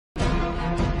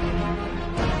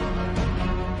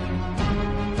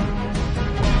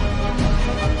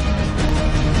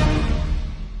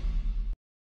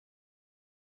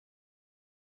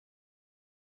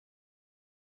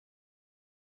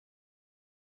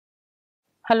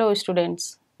Hello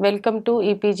students, welcome to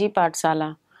EPG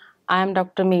Pathsala. I am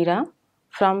Dr. Meera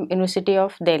from University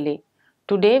of Delhi.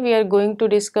 Today we are going to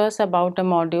discuss about a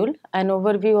module, an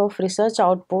overview of research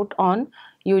output on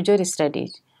user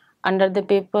studies under the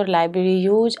paper Library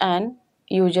Use and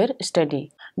User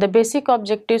Study. The basic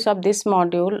objectives of this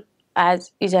module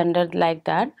as is under like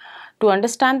that: to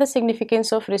understand the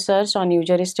significance of research on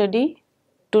user study,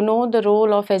 to know the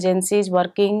role of agencies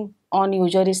working on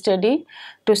user study,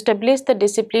 to establish the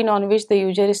discipline on which the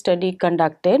user study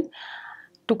conducted,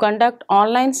 to conduct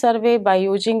online survey by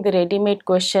using the ready-made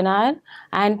questionnaire,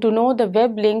 and to know the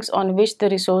web links on which the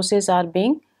resources are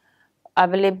being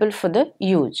available for the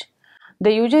use.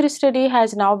 The user study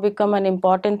has now become an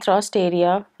important thrust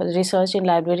area for research in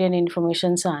library and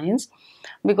information science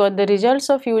because the results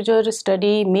of user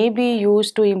study may be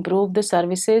used to improve the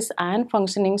services and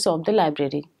functionings of the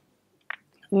library.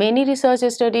 Many research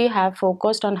studies have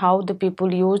focused on how the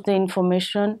people use the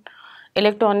information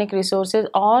electronic resources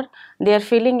or their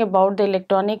feeling about the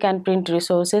electronic and print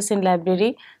resources in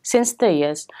library since the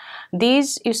years.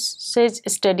 These usage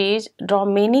studies draw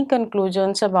many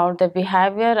conclusions about the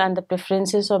behavior and the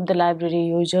preferences of the library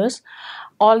users,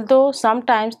 although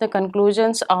sometimes the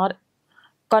conclusions are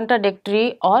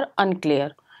contradictory or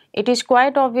unclear. It is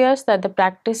quite obvious that the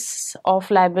practice of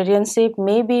librarianship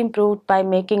may be improved by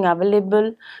making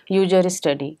available user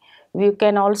study. We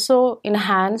can also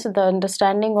enhance the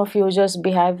understanding of users'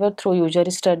 behavior through user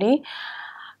study.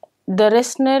 The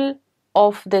rationale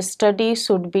of the study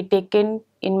should be taken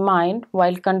in mind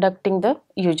while conducting the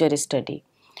user study.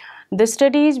 The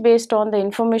study is based on the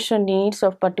information needs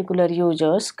of particular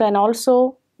users can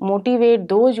also motivate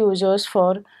those users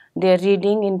for their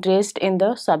reading interest in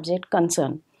the subject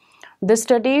concerned. The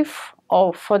study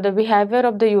for the behavior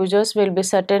of the users will be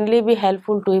certainly be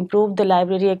helpful to improve the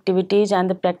library activities and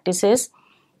the practices.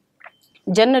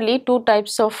 Generally, two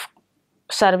types of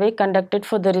survey conducted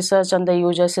for the research on the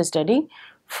users study.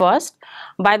 First,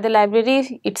 by the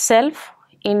library itself.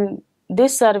 In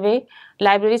this survey,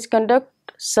 libraries conduct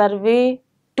survey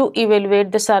to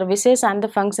evaluate the services and the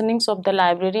functionings of the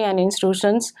library and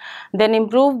institutions, then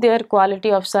improve their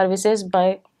quality of services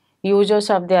by users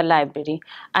of their library.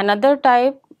 Another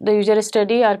type, the user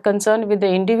study, are concerned with the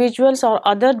individuals or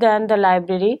other than the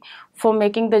library for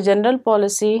making the general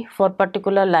policy for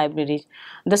particular libraries.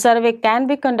 The survey can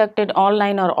be conducted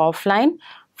online or offline.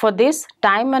 For this,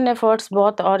 time and efforts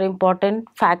both are important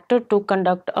factor to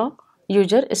conduct a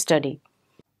user study.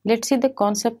 Let's see the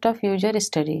concept of user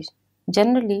studies.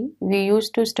 Generally, we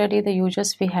used to study the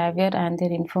user's behavior and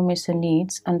their information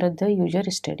needs under the user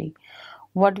study.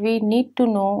 What we need to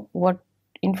know, what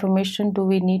information do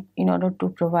we need in order to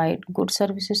provide good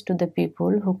services to the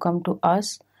people who come to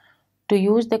us to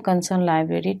use the concerned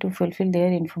library to fulfill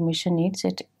their information needs,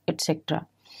 etc.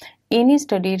 Any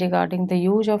study regarding the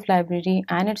use of library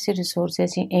and its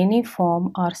resources in any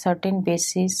form or certain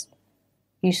basis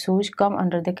issues come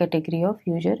under the category of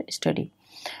user study.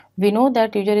 We know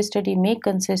that user study may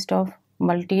consist of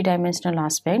multi-dimensional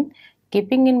aspect.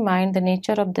 Keeping in mind the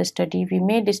nature of the study, we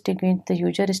may distinguish the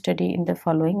user study in the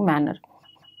following manner.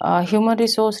 Human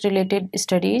resource related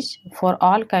studies for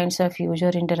all kinds of user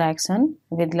interaction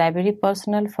with library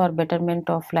personnel for betterment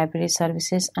of library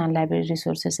services and library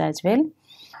resources as well.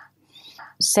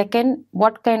 Second,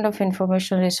 what kind of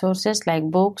information resources like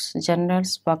books,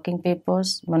 journals, working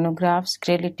papers, monographs,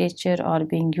 grey literature are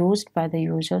being used by the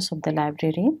users of the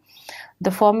library.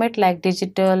 The format like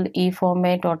digital,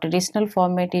 e-format or traditional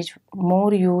format is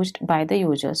more used by the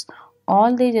users.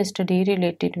 All these studies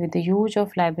related with the use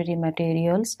of library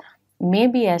materials may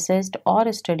be assessed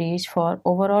or studies for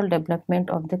overall development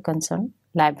of the concerned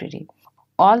library.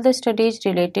 All the studies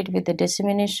related with the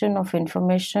dissemination of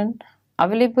information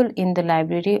available in the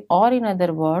library, or in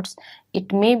other words,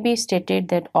 it may be stated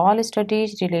that all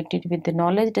studies related with the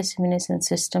knowledge dissemination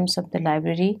systems of the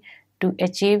library to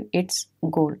achieve its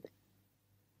goal.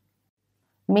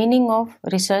 Meaning of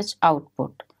research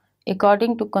output.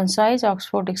 According to Concise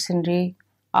Oxford Dictionary,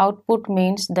 output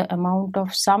means the amount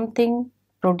of something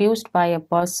produced by a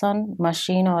person,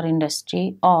 machine or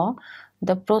industry, or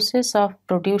the process of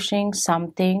producing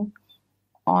something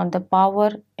on the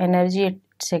power, energy,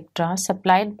 etc.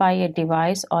 supplied by a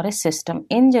device or a system.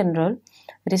 In general,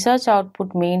 research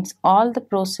output means all the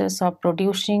process of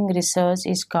producing research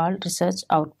is called research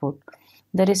output.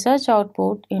 The research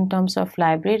output in terms of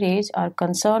libraries are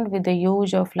concerned with the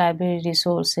use of library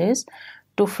resources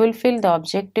to fulfill the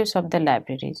objectives of the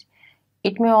libraries.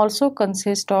 It may also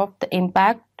consist of the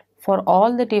impact for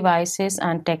all the devices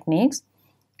and techniques,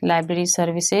 library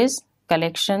services,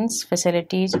 collections,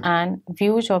 facilities, and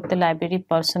views of the library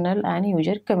personnel and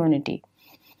user community.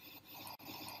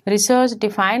 Research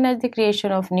defined as the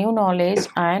creation of new knowledge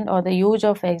and or the use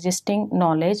of existing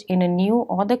knowledge in a new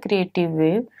or the creative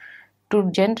way to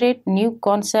generate new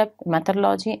concept,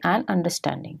 methodology and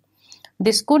understanding.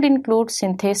 This could include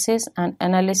synthesis and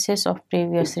analysis of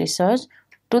previous research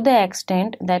to the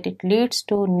extent that it leads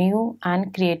to new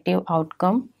and creative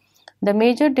outcome. The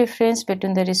major difference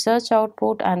between the research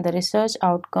output and the research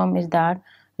outcome is that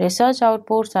research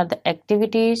outputs are the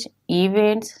activities,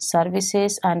 events,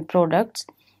 services and products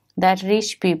that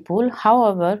reach people.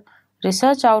 However,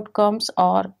 research outcomes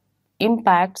or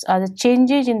impacts are the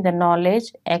changes in the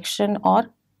knowledge, action or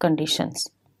conditions.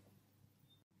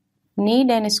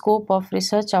 Need and scope of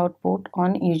research output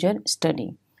on user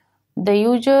study. The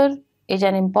user is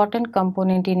an important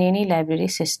component in any library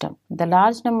system. The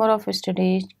large number of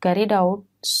studies carried out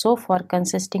so far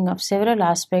consisting of several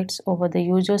aspects over the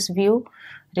user's view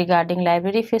regarding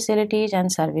library facilities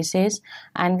and services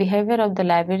and behavior of the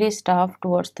library staff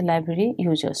towards the library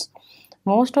users.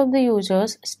 Most of the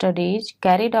users' studies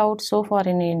carried out so far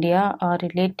in India are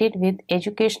related with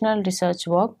educational research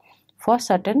work for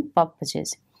certain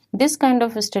purposes. This kind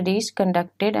of studies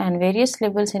conducted at various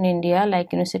levels in India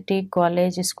like university,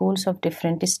 college, schools of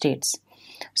different states.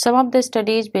 Some of the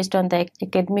studies based on the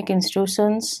academic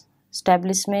institutions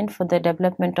establishment for the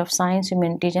development of science,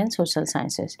 humanities and social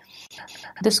sciences.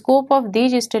 The scope of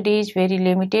these studies is very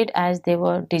limited as they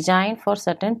were designed for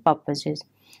certain purposes.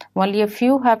 Only a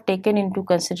few have taken into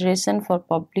consideration for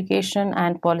publication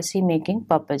and policy making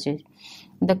purposes.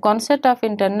 The concept of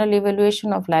internal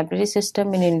evaluation of library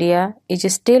system in India is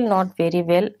still not very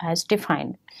well as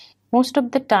defined. Most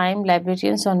of the time,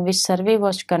 librarians on which survey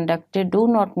was conducted do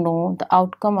not know the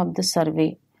outcome of the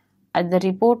survey, as the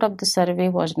report of the survey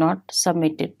was not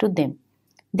submitted to them.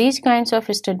 These kinds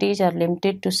of studies are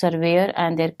limited to surveyor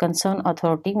and their concerned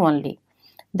authority only.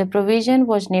 The provision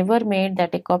was never made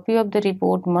that a copy of the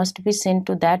report must be sent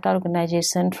to that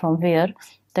organization from where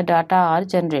the data are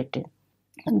generated.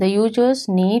 The user's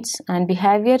needs and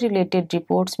behavior related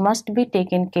reports must be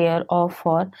taken care of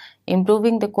for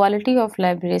improving the quality of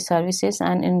library services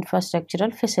and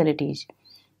infrastructural facilities.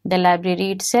 The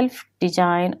library itself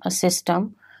designed a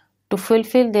system to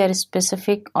fulfill their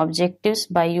specific objectives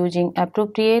by using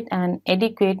appropriate and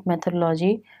adequate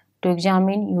methodology to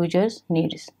examine users'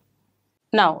 needs.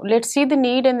 Now, let's see the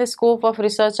need and the scope of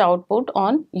research output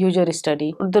on user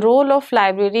study. The role of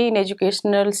library in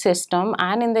educational system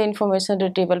and in the information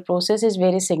retrieval process is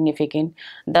very significant.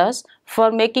 Thus,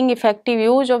 for making effective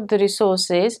use of the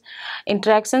resources,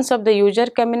 interactions of the user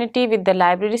community with the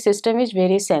library system is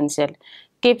very essential.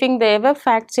 Keeping the above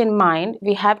facts in mind,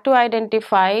 we have to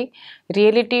identify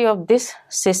reality of this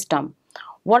system.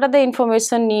 What are the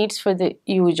information needs for the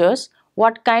users?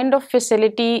 What kind of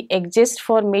facility exists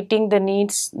for meeting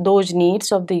those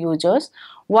needs of the users?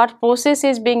 What process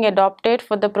is being adopted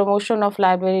for the promotion of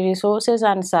library resources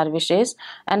and services,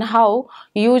 and how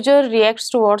user reacts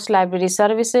towards library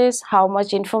services, how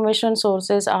much information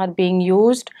sources are being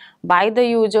used by the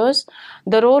users.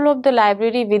 The role of the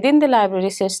library within the library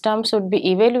system should be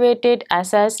evaluated,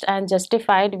 assessed and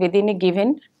justified within a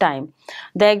given time.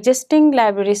 The existing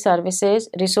library services,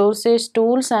 resources,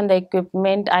 tools and the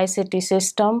equipment ICT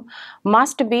system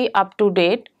must be up to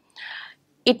date.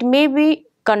 It may be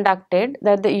conducted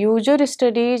that the user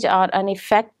studies are an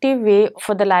effective way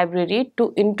for the library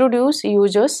to introduce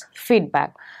users'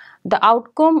 feedback. The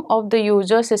outcome of the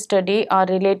user's study are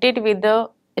related with the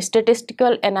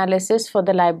statistical analysis for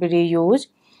the library use,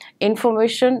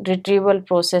 information retrieval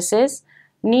processes,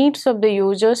 needs of the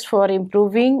users for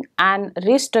improving and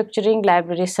restructuring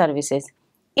library services.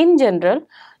 In general,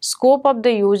 scope of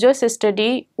the user's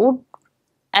study would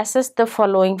assess the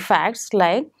following facts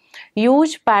like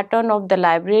use pattern of the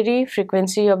library,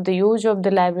 frequency of the use of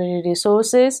the library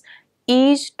resources,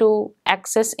 ease to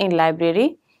access in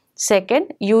library.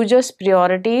 Second, users'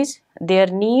 priorities, their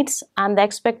needs and the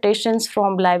expectations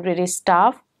from library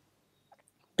staff,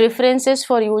 preferences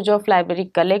for use of library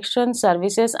collection,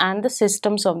 services and the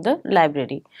systems of the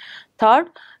library. Third,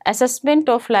 assessment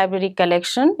of library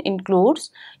collection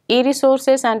includes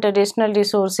e-resources and traditional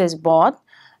resources both,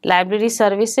 library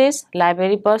services,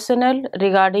 library personnel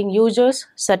regarding users'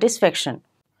 satisfaction.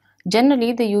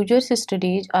 Generally, the users'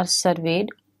 studies are surveyed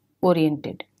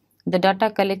oriented. The data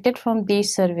collected from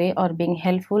these surveys are being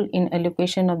helpful in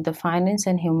allocation of the finance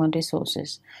and human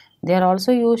resources. They are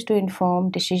also used to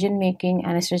inform decision making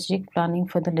and strategic planning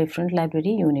for the different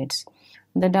library units.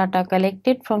 The data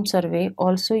collected from survey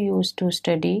also used to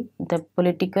study the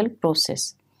political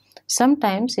process.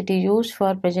 Sometimes it is used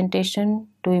for presentation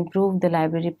to improve the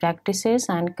library practices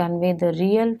and convey the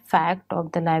real fact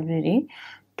of the library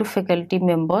to faculty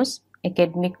members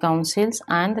academic councils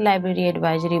and the library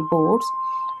advisory boards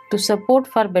to support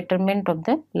for betterment of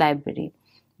the library.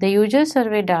 The user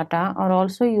survey data are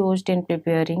also used in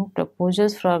preparing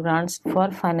proposals for grants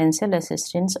for financial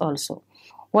assistance also.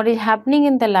 What is happening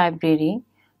in the library?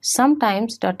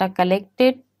 Sometimes data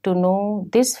collected to know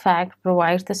this fact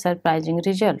provides the surprising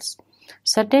results.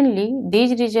 Certainly,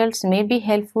 these results may be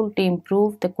helpful to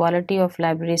improve the quality of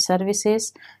library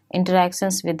services,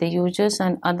 interactions with the users,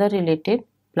 and other related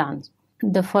plans.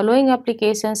 The following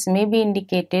applications may be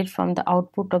indicated from the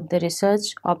output of the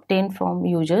research obtained from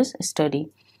users' study.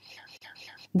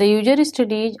 The user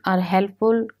studies are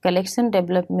helpful collection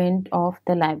development of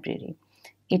the library.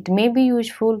 It may be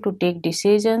useful to take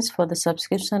decisions for the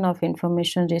subscription of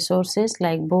information resources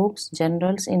like books,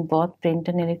 journals in both print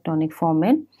and electronic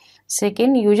format.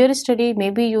 Second, user study may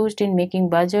be used in making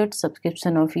budget,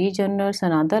 subscription of e-journals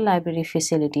and other library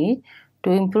facilities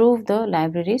to improve the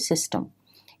library system.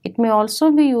 It may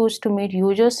also be used to meet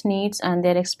users' needs and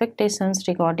their expectations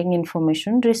regarding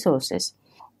information resources.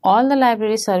 All the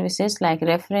library services like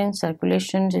reference,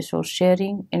 circulation, resource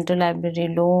sharing,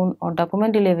 interlibrary loan, or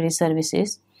document delivery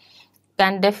services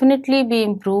can definitely be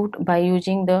improved by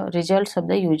using the results of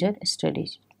the user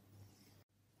studies.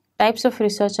 Types of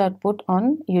research output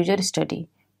on user study.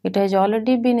 It has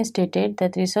already been stated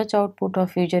that research output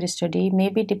of user study may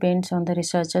be depends on the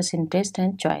researcher's interest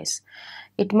and choice.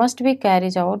 It must be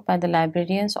carried out by the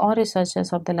librarians or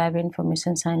researchers of the library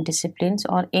information science disciplines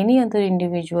or any other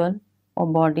individual or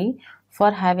body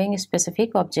for having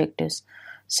specific objectives.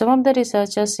 Some of the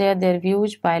researchers share their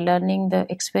views by learning the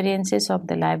experiences of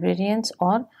the librarians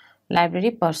or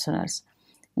library personnel.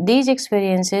 These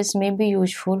experiences may be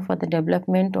useful for the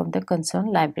development of the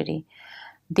concerned library.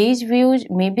 These views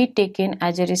may be taken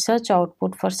as a research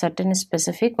output for certain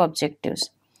specific objectives.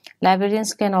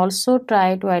 Librarians can also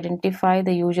try to identify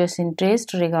the user's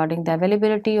interest regarding the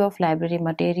availability of library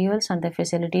materials and the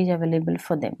facilities available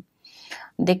for them.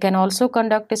 They can also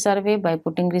conduct a survey by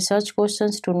putting research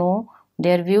questions to know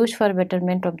their views for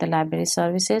betterment of the library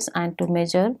services and to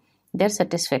measure their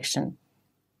satisfaction.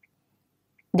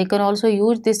 They can also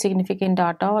use this significant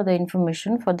data or the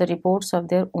information for the reports of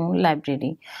their own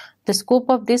library. The scope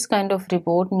of this kind of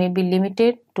report may be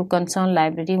limited to concerned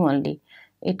library only.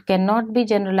 It cannot be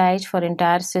generalized for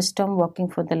entire system working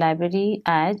for the library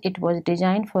as it was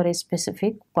designed for a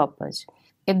specific purpose.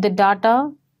 If the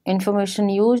data information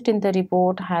used in the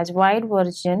report has wide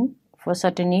version for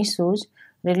certain issues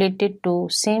related to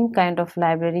same kind of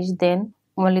libraries, then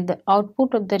only the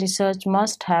output of the research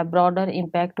must have broader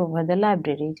impact over the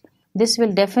libraries. This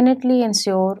will definitely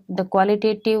ensure the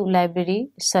qualitative library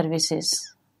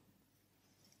services.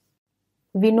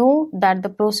 We know that the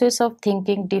process of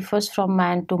thinking differs from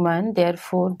man to man,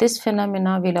 therefore, this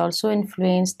phenomena will also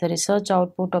influence the research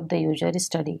output of the user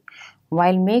study.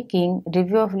 While making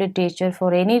review of literature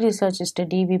for any research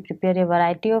study, we prepare a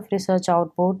variety of research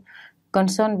output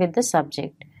concerned with the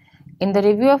subject. In the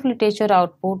review of literature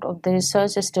output of the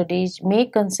research studies may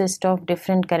consist of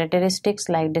different characteristics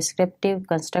like descriptive,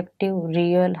 constructive,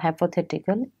 real,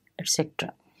 hypothetical,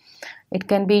 etc. It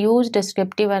can be used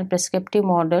descriptive and prescriptive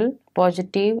model,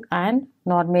 positive and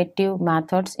normative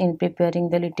methods in preparing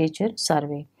the literature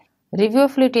survey. Review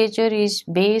of literature is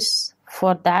base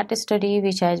for that study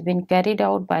which has been carried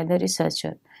out by the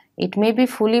researcher. It may be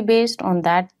fully based on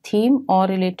that theme or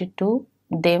related to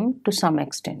them to some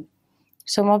extent.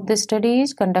 Some of the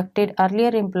studies conducted earlier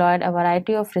employed a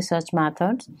variety of research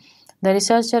methods. The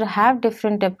researchers have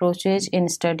different approaches in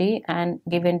study and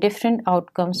given different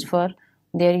outcomes for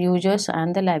their users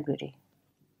and the library.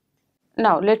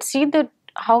 Now let's see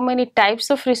how many types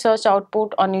of research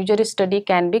output on user study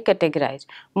can be categorized.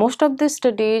 Most of the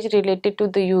studies related to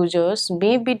the users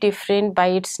may be different by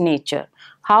its nature.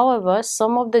 However,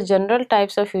 some of the general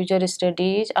types of user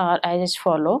studies are as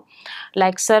follow,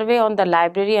 like survey on the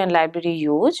library and library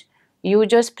use,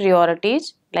 users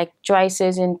priorities like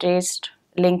choices, interest,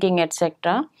 linking,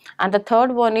 etc. And the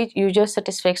third one is user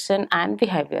satisfaction and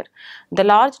behavior. The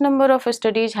large number of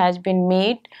studies has been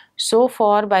made so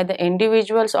far by the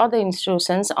individuals or the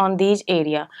institutions on these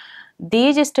area.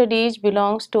 These studies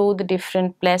belongs to the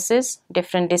different places,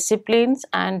 different disciplines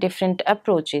and different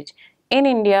approaches. In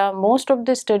India, most of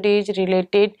the studies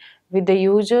related with the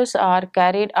users are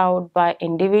carried out by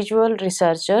individual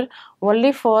researcher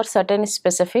only for certain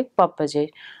specific purposes.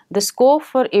 The scope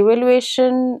for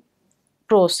evaluation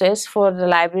process for the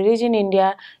libraries in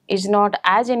India is not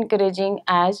as encouraging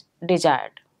as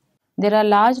desired. There are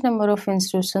large number of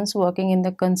institutions working in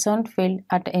the concerned field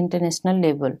at international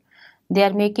level. They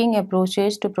are making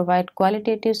approaches to provide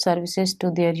qualitative services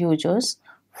to their users.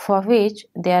 for which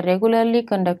they are regularly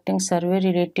conducting survey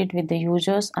related with the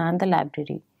users and the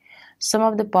library. Some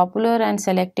of the popular and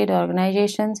selected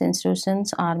organizations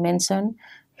institutions are mentioned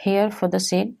here for the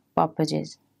same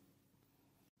purposes.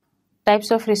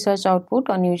 Types of research output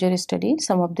on user study,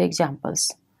 some of the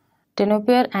examples.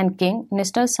 Tenopir and King,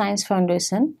 National Science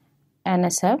Foundation,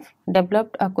 NSF,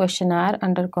 developed a questionnaire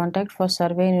under contract for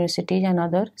survey universities and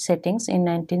other settings in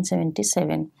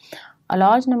 1977. A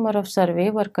large number of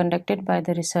surveys were conducted by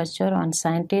the researcher on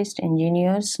scientists,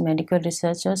 engineers, medical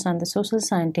researchers, and the social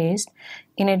scientists,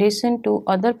 in addition to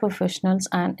other professionals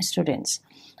and students.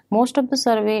 Most of the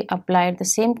survey applied the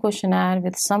same questionnaire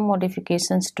with some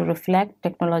modifications to reflect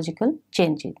technological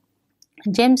changes.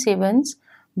 James Evans,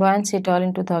 Boyens et al.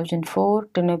 In 2004,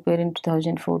 Tenopir in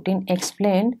 2014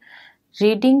 explained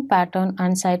reading pattern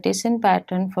and citation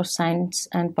pattern for science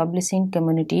and publishing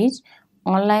communities,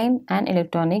 online and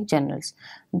electronic journals.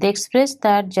 They expressed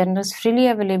that journals freely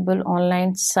available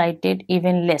online cited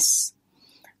even less.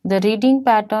 The reading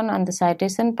pattern and the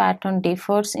citation pattern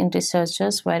differs in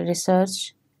researchers while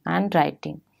research and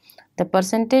writing. The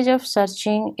percentage of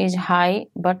searching is high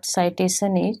but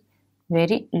citation is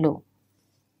very low.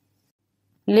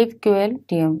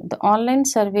 LibQL-TM. The online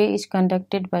survey is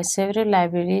conducted by several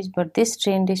libraries, but this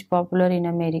trend is popular in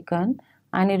American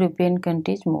and European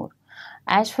countries more.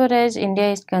 As far as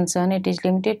India is concerned, it is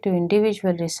limited to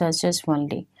individual researchers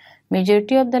only.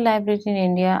 Majority of the libraries in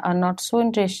India are not so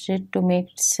interested to make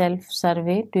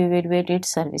self-survey to evaluate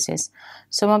its services.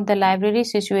 Some of the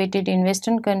libraries situated in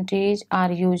Western countries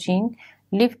are using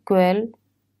LibQL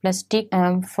plus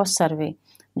TM for survey.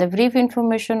 The brief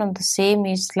information on the same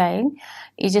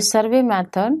is a survey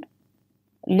method.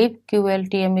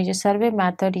 LibQL-TM is a survey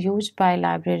method used by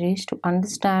libraries to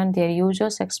understand their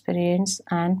users' experience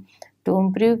and to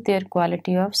improve their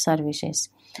quality of services.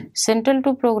 Central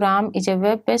to program is a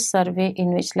web-based survey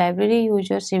in which library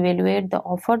users evaluate the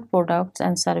offered products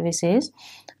and services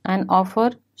and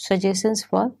offer suggestions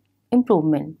for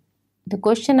improvement. The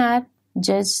questionnaire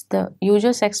judges the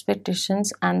user's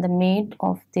expectations and the meet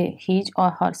of his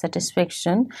or her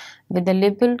satisfaction with the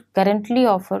label currently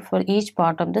offered for each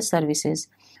part of the services.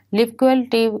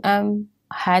 LibQL-TM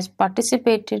has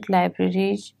participated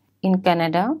libraries in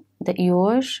Canada, the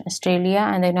US, Australia,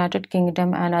 and the United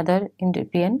Kingdom and other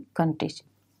European countries.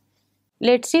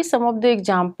 Let's see some of the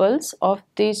examples of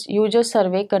this user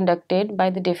survey conducted by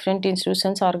the different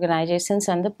institutions, organizations,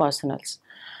 and the personals.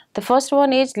 The first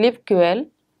one is LibQL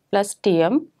plus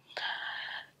TM.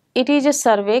 It is a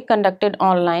survey conducted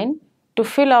online. To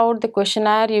fill out the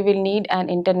questionnaire, you will need an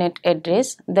internet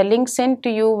address, the link sent to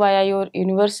you via your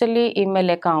universally email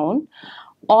account.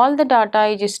 All the data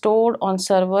is stored on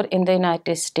server in the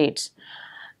United States.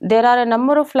 There are a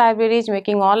number of libraries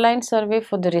making online survey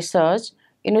for the research.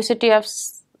 University of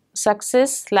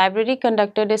Sussex Library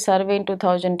conducted a survey in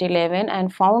 2011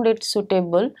 and found it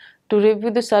suitable to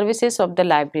review the services of the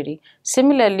library.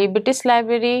 Similarly, British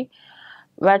Library,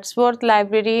 Wadsworth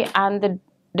Library, and the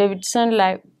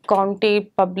Davidson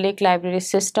County Public Library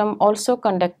System also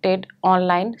conducted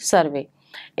online survey.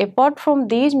 Apart from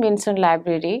these mentioned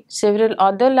libraries, several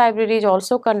other libraries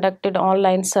also conducted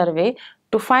online survey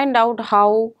to find out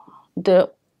how they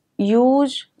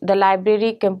use the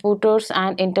library computers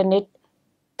and internet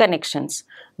connections.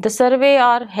 The survey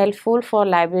are helpful for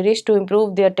libraries to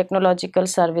improve their technological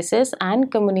services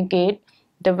and communicate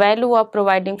the value of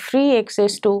providing free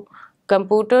access to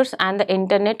computers and the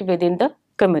internet within the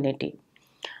community.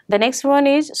 The next one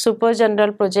is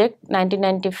SuperJournal Project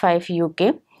 1995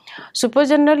 UK.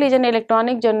 SuperJournal is an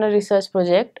electronic journal research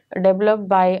project developed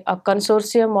by a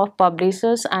consortium of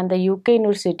publishers and the UK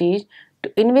universities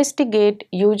to investigate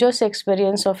users'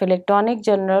 experience of electronic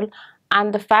journal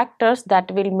and the factors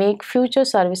that will make future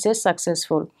services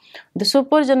successful. The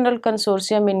SuperJournal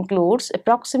consortium includes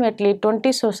approximately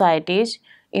 20 societies,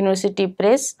 university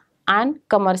press, and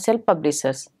commercial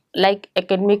publishers like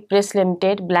Academic Press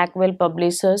Limited, Blackwell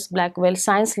Publishers, Blackwell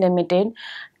Science Limited,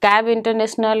 CAB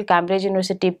International, Cambridge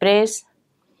University Press,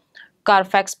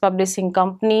 Carfax Publishing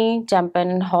Company,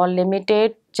 Champion Hall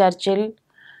Limited, Churchill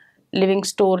Living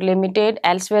Store Limited,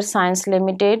 Elsewhere Science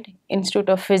Limited, Institute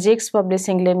of Physics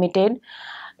Publishing Limited,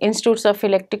 Institutes of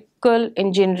Electrical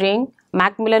Engineering,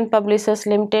 Macmillan Publishers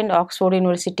Limited, Oxford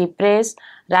University Press,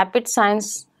 Rapid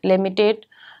Science Limited,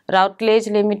 Routledge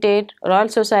Limited, Royal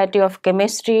Society of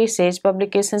Chemistry, Sage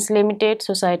Publications Limited,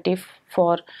 Society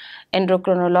for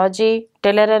Endocrinology,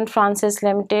 Taylor and Francis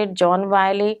Limited, John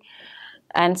Wiley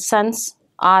and Sons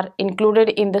are included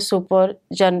in the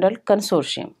SuperJournal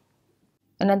consortium.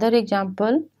 Another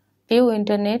example, Pew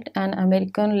Internet and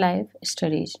American Life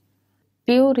Studies.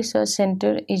 Pew Research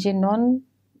Center is a non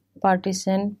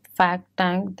nonpartisan fact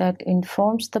tank that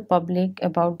informs the public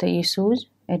about the issues,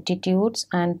 attitudes,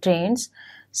 and trends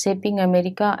shaping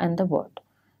America and the world.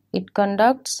 It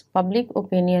conducts public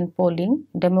opinion polling,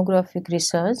 demographic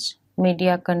research,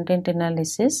 media content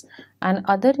analysis, and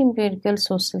other empirical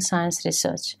social science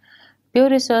research. Pew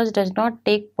Research does not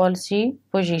take policy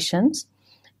positions.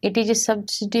 It is a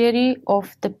subsidiary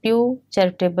of the Pew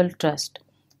Charitable Trust.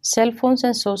 Cell phones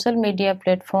and social media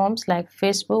platforms like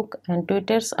Facebook and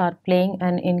Twitter are playing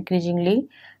an increasingly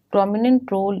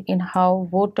prominent role in how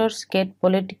voters get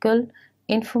political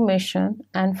information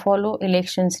and follow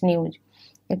elections news,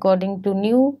 according to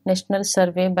new national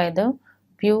survey by the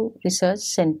Pew Research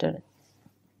Center.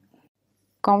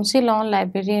 Council on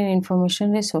Library and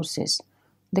Information Resources.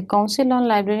 The Council on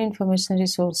Library and Information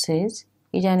Resources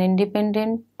is an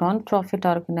independent, non-profit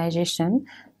organization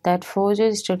that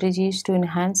forges strategies to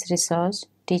enhance research,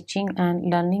 teaching, and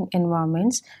learning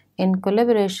environments in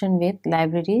collaboration with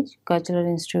libraries, cultural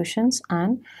institutions,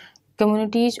 and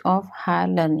communities of higher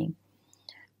learning.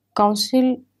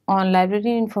 Council on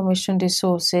Library Information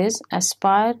Resources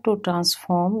aspire to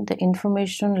transform the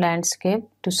information landscape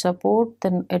to support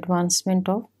the advancement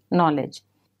of knowledge.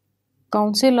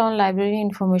 Council on Library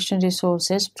Information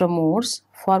Resources promotes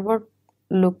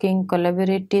forward-looking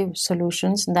collaborative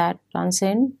solutions that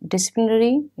transcend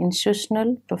disciplinary,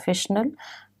 institutional, professional,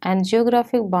 and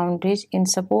geographic boundaries in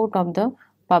support of the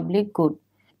public good.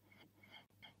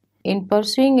 In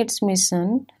pursuing its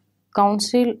mission,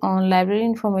 Council on Library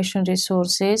Information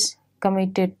Resources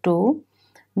committed to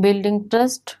building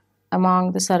trust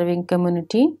among the serving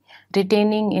community,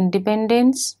 retaining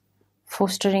independence,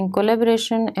 fostering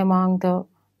collaboration among the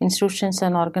institutions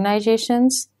and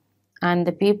organizations and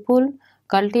the people,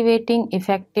 cultivating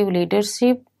effective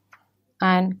leadership,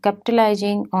 and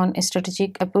capitalizing on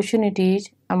strategic opportunities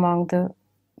among the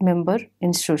member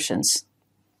institutions.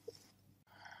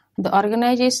 The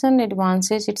organization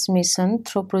advances its mission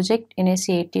through project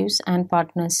initiatives and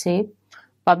partnership,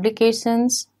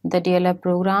 publications, the DLR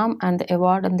program, and the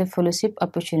award and the fellowship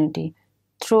opportunity.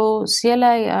 Through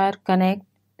CLIR Connect,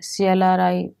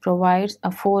 CLRI provides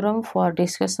a forum for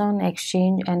discussion,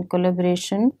 exchange, and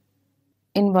collaboration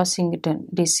in Washington,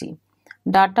 D.C.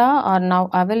 Data are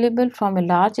now available from a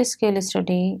large-scale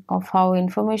study of how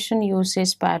information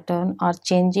usage patterns are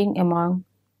changing among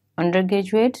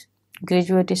undergraduates,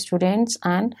 graduate students,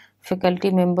 and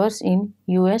faculty members in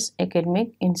U.S.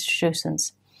 academic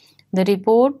institutions. The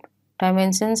report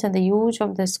dimensions and the use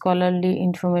of the scholarly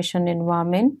information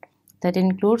environment that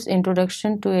includes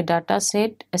introduction to a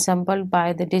dataset assembled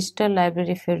by the Digital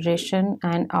Library Federation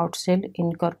and Outsell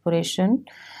Incorporation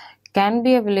can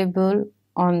be available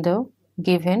on the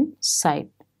given site.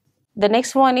 The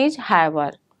next one is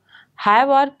Highwire.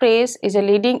 Highwire Press is a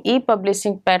leading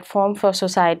e-publishing platform for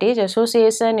societies,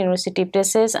 associations, university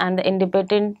presses, and the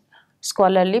independent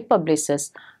scholarly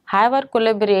publishers. Highwire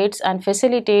collaborates and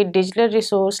facilitates digital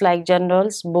resources like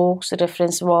journals, books,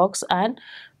 reference works, and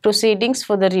proceedings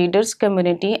for the readers,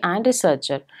 community, and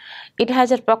researcher. It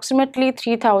has approximately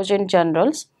 3,000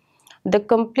 journals. The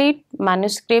complete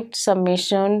manuscript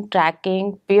submission,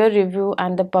 tracking, peer review,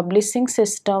 and the publishing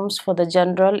systems for the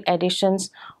general editions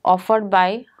offered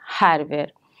by Highwire.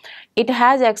 It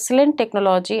has excellent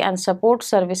technology and support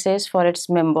services for its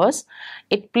members.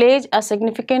 It plays a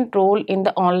significant role in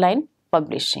the online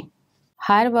publishing.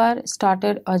 Highwire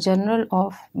started a Journal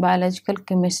of Biological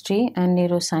Chemistry and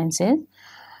Neurosciences.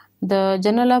 The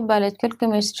Journal of Biological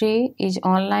Chemistry is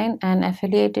online and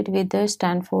affiliated with the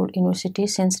Stanford University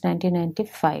since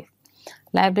 1995.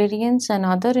 Librarians and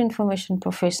other information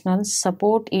professionals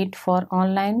support it for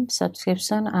online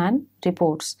subscription and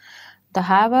reports. The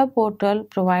Highwire portal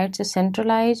provides a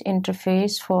centralized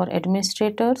interface for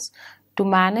administrators to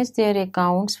manage their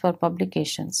accounts for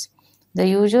publications. The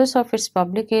users of its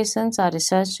publications are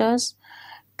researchers,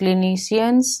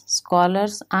 clinicians,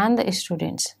 scholars, and the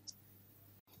students.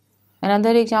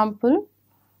 Another example,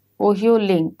 Ohio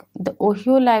Link. The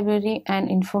Ohio Library and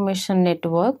Information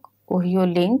Network, Ohio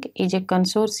Link, is a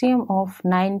consortium of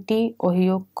 90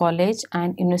 Ohio college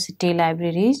and university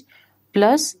libraries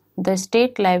plus the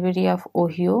State Library of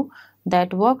Ohio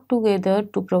that work together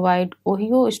to provide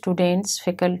Ohio students,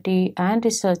 faculty, and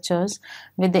researchers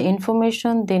with the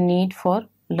information they need for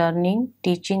learning,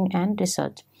 teaching, and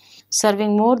research.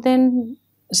 Serving more than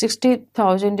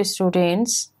 60,000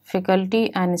 students,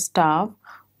 faculty, and staff,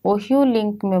 Ohio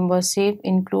Link membership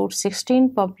includes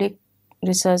 16 public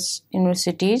research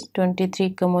universities, 23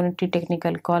 community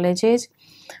technical colleges,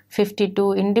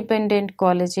 52 independent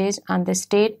colleges, and the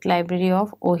State Library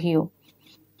of Ohio.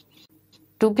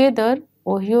 Together,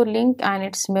 Ohio Link and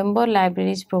its member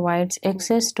libraries provides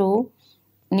access to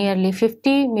nearly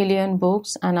 50 million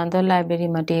books and other library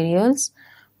materials,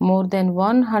 more than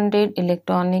 100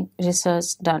 electronic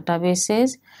research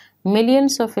databases,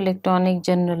 millions of electronic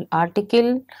journal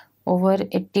articles, over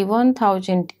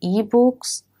 81,000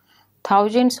 e-books,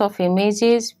 thousands of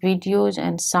images, videos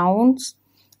and sounds,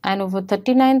 and over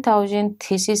 39,000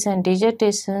 theses and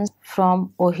dissertations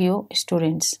from Ohio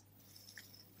students.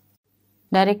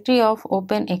 Directory of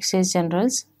Open Access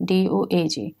Journals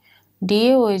DOAJ.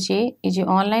 DOAJ is an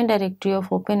online directory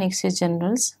of open access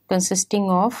journals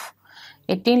consisting of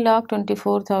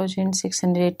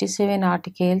 18,24,687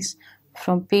 articles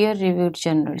from peer-reviewed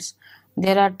journals.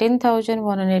 There are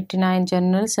 10,189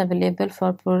 journals available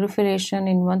for proliferation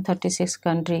in 136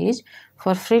 countries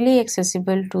for freely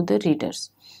accessible to the readers.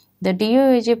 The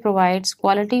DOAJ provides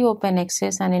quality open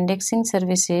access and indexing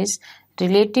services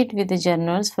related with the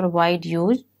journals for wide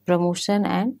use, promotion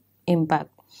and impact.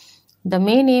 The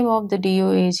main aim of the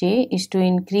DOAJ is to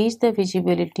increase the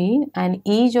visibility and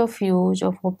ease of use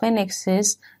of open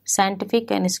access scientific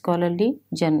and scholarly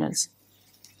journals.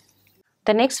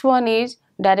 The next one is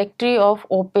Directory of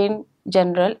Open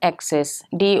General Access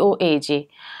DOAJ.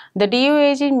 The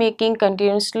DOAJ is making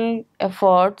continuous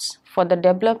efforts for the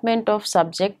development of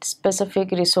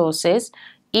subject-specific resources,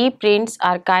 e-prints,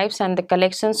 archives and the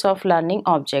collections of learning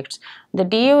objects. The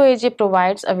DOAJ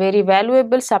provides a very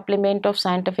valuable supplement of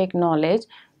scientific knowledge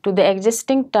to the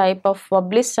existing type of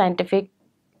published scientific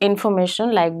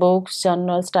information like books,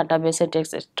 journals, databases,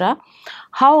 etc.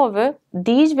 However,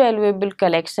 these valuable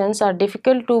collections are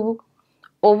difficult to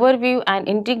overview and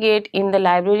integrate in the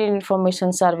library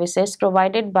information services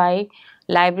provided by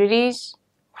libraries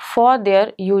for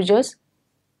their users'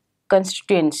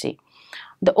 constituency.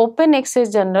 The open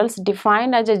access journals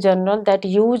defined as a journal that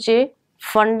use a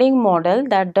funding model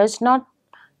that does not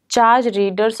charge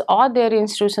readers or their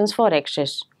institutions for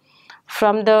access.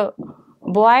 From the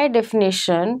Boyer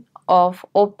definition of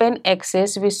open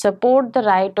access, we support the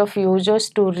right of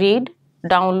users to read,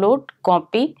 download,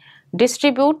 copy,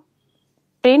 distribute,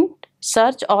 print,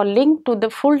 search or link to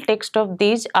the full text of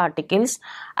these articles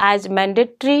as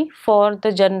mandatory for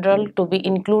the journal to be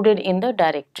included in the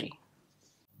directory.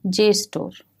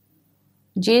 JSTOR.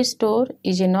 JSTOR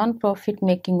is a non-profit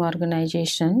making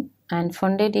organization and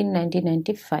funded in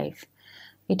 1995.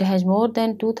 It has more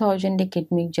than 2,000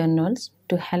 academic journals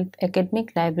to help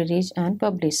academic libraries and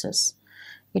publishers.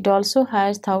 It also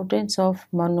has thousands of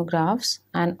monographs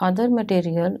and other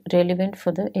material relevant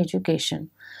for the education.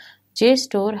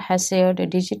 JSTOR has shared a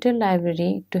digital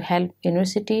library to help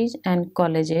universities and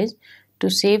colleges to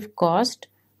save cost,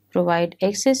 provide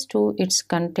access to its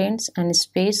contents and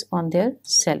space on their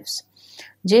shelves.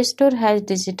 JSTOR has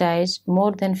digitized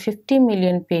more than 50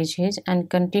 million pages and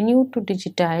continue to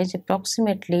digitize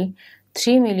approximately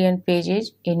 3 million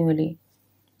pages annually.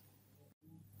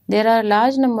 There are a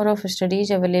large number of studies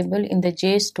available in the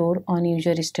JSTOR on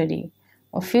user study.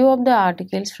 A few of the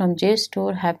articles from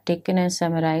JSTOR have taken and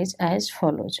summarized as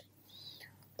follows.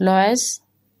 Lois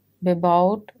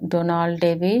Bebaud, Donald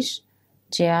Davis,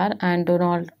 J.R. and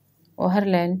Donald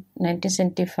O'Herland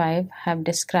 1975 have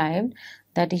described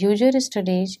that user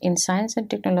studies in science and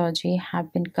technology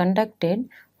have been conducted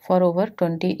for over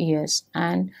 20 years,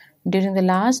 and during the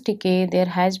last decade there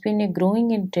has been a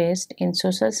growing interest in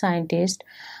social scientists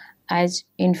as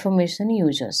information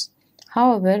users.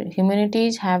 However,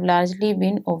 humanities have largely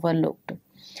been overlooked.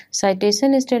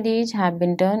 Citation studies have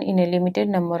been done in a limited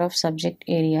number of subject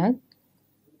areas.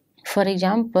 For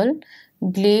example,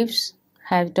 Gleaves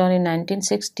have done in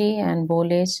 1960 and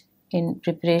Boles in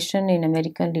preparation in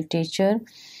American literature,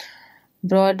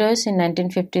 Broders in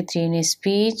 1953 in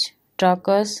speech,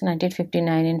 Tracus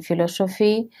 1959 in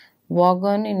philosophy,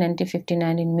 Vaughan in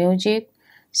 1959 in music,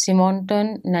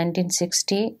 Simonton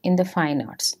 1960 in the fine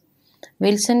arts.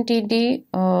 Wilson T.D.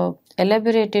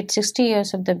 Elaborated 60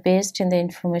 years of the best in the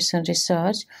information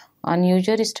research on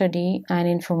user study and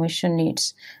information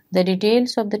needs. The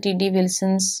details of the T.D.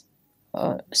 Wilson's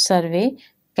survey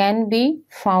can be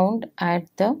found at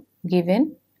the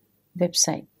given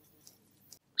website.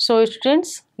 So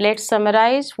students, let's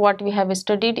summarize what we have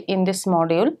studied in this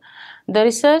module. The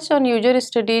research on user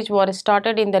studies was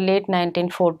started in the late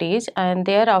 1940s and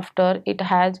thereafter it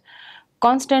has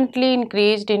constantly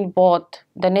increased in both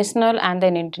the national and the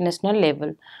international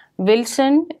level.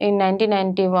 Wilson in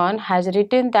 1991 has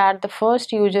written that the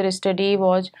first user study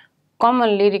was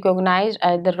commonly recognized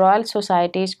at the Royal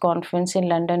Society's conference in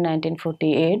London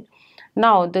 1948.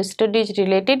 Now, the studies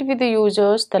related with the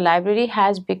users, the library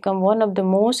has become one of the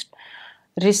most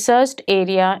researched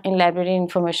area in library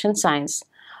information science.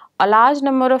 A large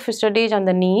number of studies on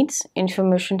the needs,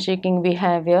 information seeking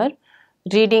behavior,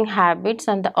 reading habits,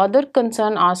 and the other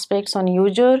concern aspects on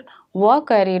user were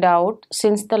carried out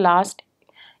since the last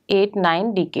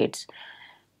 8-9 decades.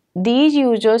 These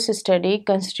users study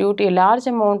constitute a large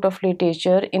amount of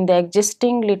literature in the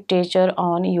existing literature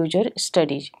on user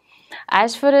studies.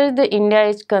 As far as the India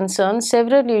is concerned,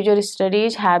 several user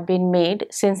studies have been made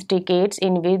since decades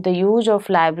in which the use of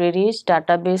libraries,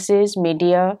 databases,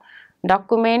 media,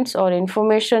 documents or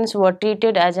informations were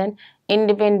treated as an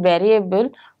independent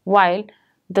variable, while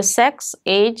the sex,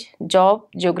 age, job,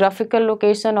 geographical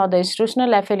location or the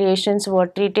institutional affiliations were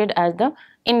treated as the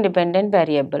independent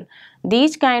variable.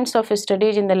 These kinds of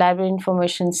studies in the library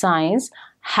information science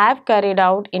have carried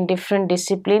out in different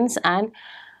disciplines and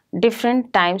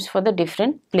different times for the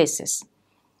different places.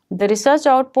 The research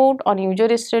output on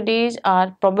user studies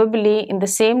are probably in the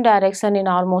same direction in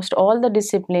almost all the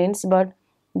disciplines, but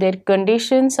their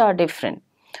conditions are different.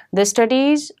 The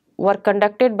studies were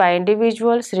conducted by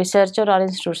individuals, researchers or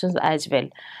institutions as well.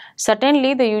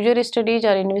 Certainly, the user studies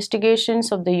are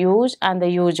investigations of the use and the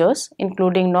users,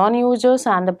 including non-users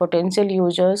and the potential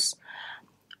users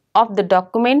of the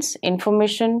documents,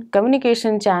 information,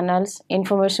 communication channels,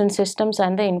 information systems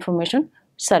and the information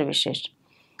services.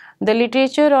 The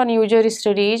literature on user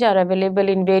studies are available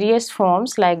in various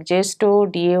forms like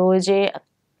JSTOR, DAOJ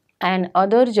and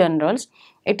other journals.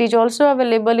 It is also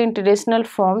available in traditional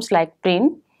forms like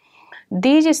print.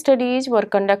 These studies were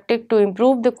conducted to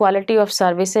improve the quality of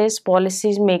services,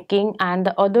 policies making and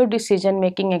the other decision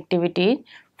making activities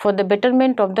for the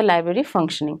betterment of the library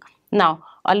functioning. Now,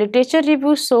 a literature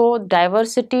review show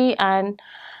diversity and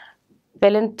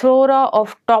plethora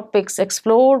of topics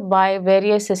explored by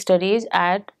various studies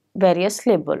at various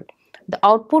levels. The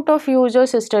output of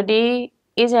users study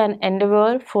is an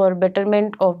endeavor for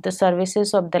betterment of the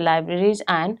services of the libraries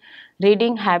and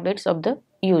reading habits of the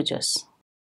users.